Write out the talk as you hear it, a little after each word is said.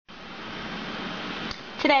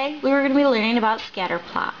Today we were going to be learning about scatter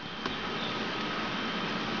plot.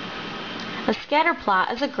 A scatter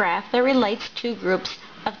plot is a graph that relates two groups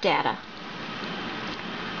of data.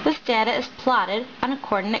 This data is plotted on a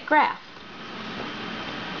coordinate graph.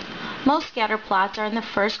 Most scatter plots are in the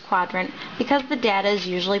first quadrant because the data is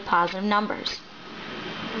usually positive numbers.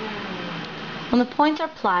 When the points are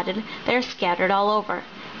plotted, they are scattered all over.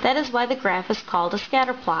 That is why the graph is called a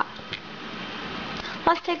scatter plot.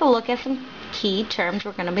 Let's take a look at some key terms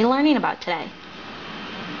we're going to be learning about today.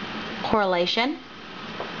 Correlation,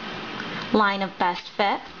 line of best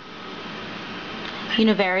fit,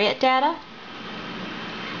 univariate data,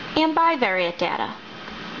 and bivariate data.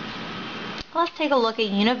 Let's take a look at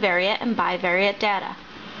univariate and bivariate data.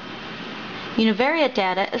 Univariate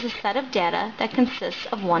data is a set of data that consists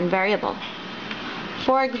of one variable.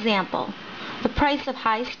 For example, the price of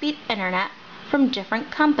high-speed internet from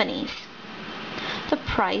different companies. The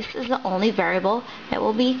price is the only variable that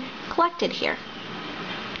will be collected here.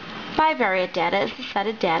 Bivariate data is a set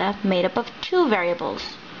of data made up of two variables.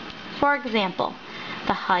 For example,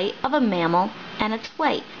 the height of a mammal and its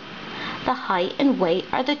weight. The height and weight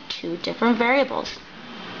are the two different variables.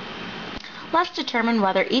 Let's determine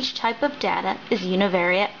whether each type of data is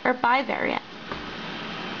univariate or bivariate.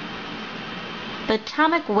 The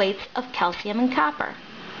atomic weights of calcium and copper.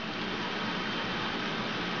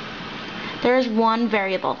 There is one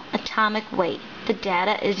variable, atomic weight. The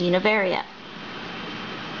data is univariate.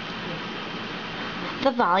 The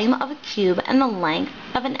volume of a cube and the length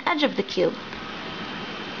of an edge of the cube.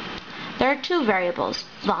 There are two variables,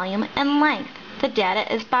 volume and length. The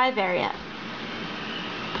data is bivariate.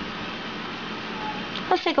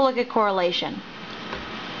 Let's take a look at correlation.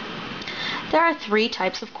 There are three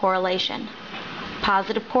types of correlation: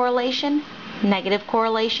 positive correlation, negative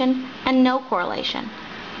correlation, and no correlation.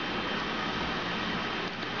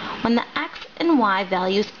 When the x and y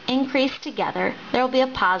values increase together, there will be a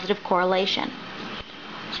positive correlation.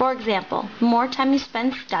 For example, the more time you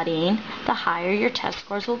spend studying, the higher your test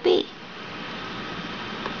scores will be.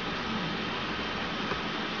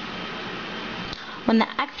 When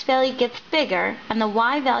the x value gets bigger and the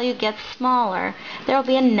y value gets smaller, there will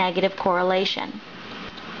be a negative correlation.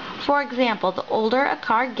 For example, the older a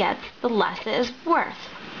car gets, the less it is worth.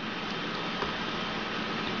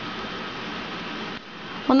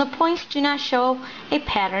 When the points do not show a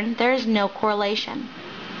pattern, there is no correlation.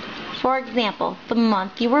 For example, the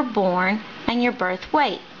month you were born and your birth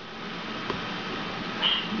weight.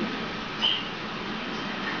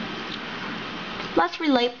 Let's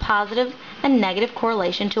relate positive and negative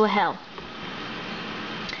correlation to a hill.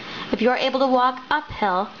 If you are able to walk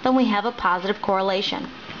uphill, then we have a positive correlation.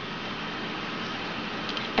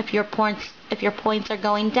 If your points are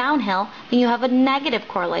going downhill, then you have a negative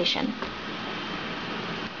correlation.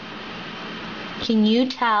 Can you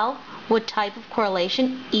tell what type of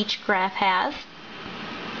correlation each graph has?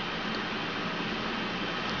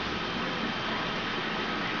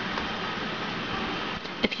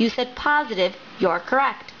 If you said positive, you're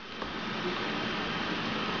correct.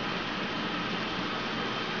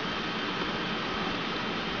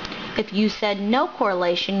 If you said no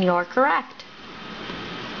correlation, you're correct.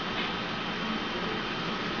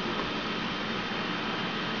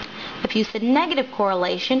 If you said negative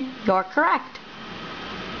correlation, you're correct.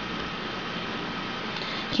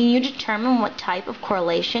 Can you determine what type of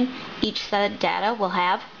correlation each set of data will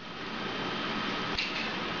have?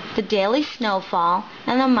 The daily snowfall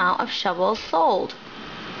and the amount of shovels sold.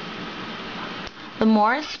 The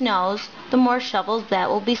more it snows, the more shovels that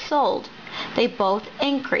will be sold. They both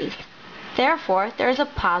increase. Therefore, there is a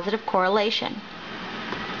positive correlation.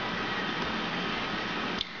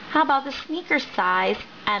 How about the sneaker size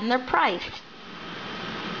and their price?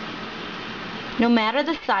 No matter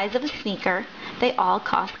the size of a sneaker, they all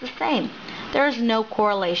cost the same. There is no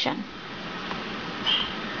correlation.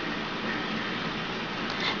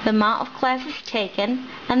 The amount of classes taken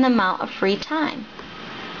and the amount of free time.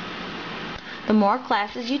 The more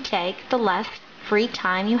classes you take, the less free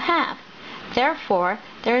time you have. Therefore,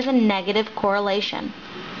 there is a negative correlation.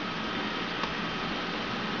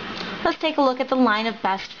 Let's take a look at the line of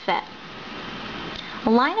best fit. A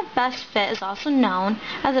line of best fit is also known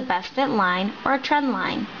as a best fit line or a trend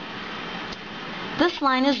line. This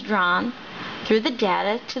line is drawn through the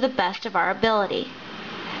data to the best of our ability.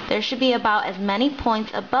 There should be about as many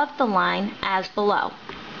points above the line as below.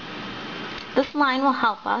 This line will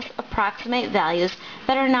help us approximate values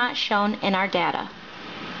that are not shown in our data.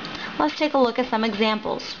 Let's take a look at some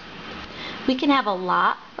examples. We can have a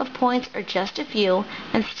lot of points or just a few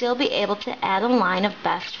and still be able to add a line of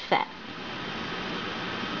best fit.